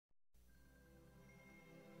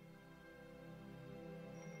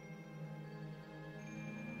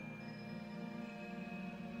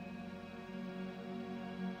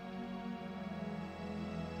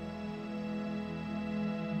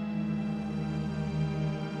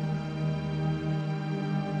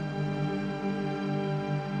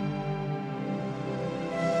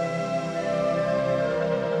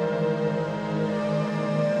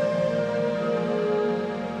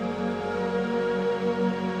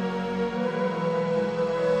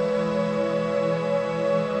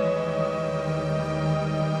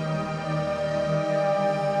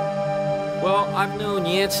I've known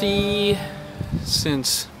Yancy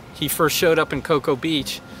since he first showed up in Cocoa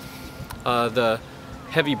Beach. The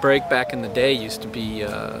heavy break back in the day used to be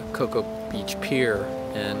Cocoa Beach Pier,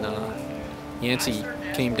 and Yancy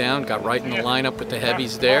came down, got right in the lineup with the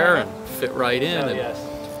heavies there, and fit right in.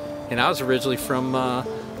 And I was originally from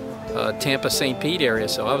Tampa, St. Pete area,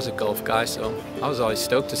 so I was a golf guy, so I was always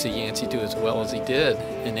stoked to see Yancy do as well as he did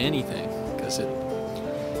in anything, because it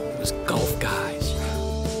was golf guys.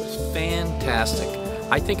 It was fantastic.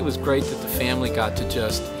 I think it was great that the family got to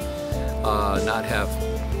just not have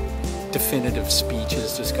definitive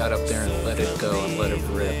speeches, just got up there and let it go and let it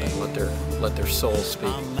rip and let their soul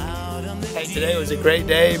speak. Hey, today was a great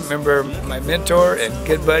day. Remember my mentor and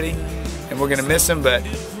good buddy, and we're gonna miss him, but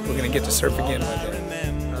we're gonna get to surf again one day.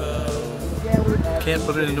 Can't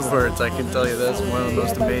put it into words. I can tell you that's one of the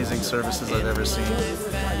most amazing services I've ever seen.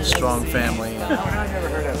 Strong family,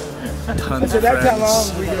 tons of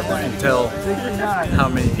friends. You can tell how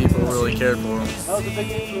many people really cared for him.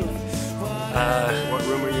 What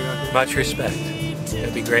room are you in? Much respect.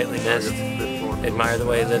 He'll be greatly missed. Admire the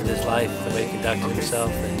way he lived his life, the way he conducted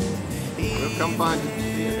himself. We'll come find you.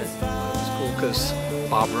 It's cool because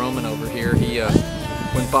Bob Rohman over here,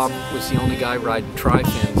 when Bob was the only guy riding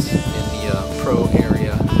tri-fins in the pro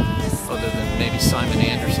area, other than maybe Simon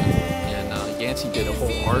Anderson, and Yancy did a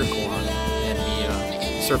whole article on it in the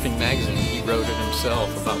Surfing Magazine. He wrote it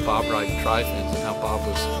himself about Bob riding tri-fins and how Bob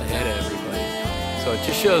was ahead of everybody. So it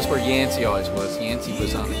just shows where Yancy always was. Yancy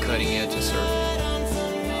was on the cutting edge of surfing.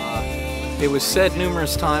 It was said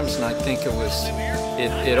numerous times, and I think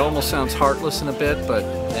it almost sounds heartless in a bit, but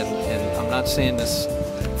and I'm not saying this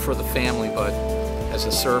for the family, but as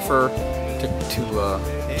a surfer, to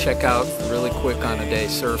check out really quick on a day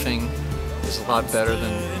surfing is a lot better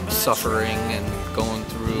than suffering and going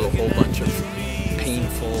through a whole bunch of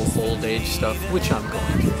painful old age stuff, which I'm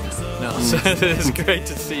going through. No, so it is great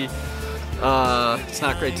to see. It's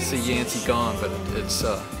not great to see Yancy gone, but it's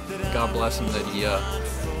God bless him that he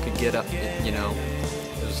could get up. You know,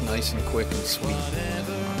 it was nice and quick and sweet, and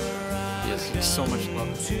he has so much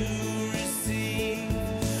love.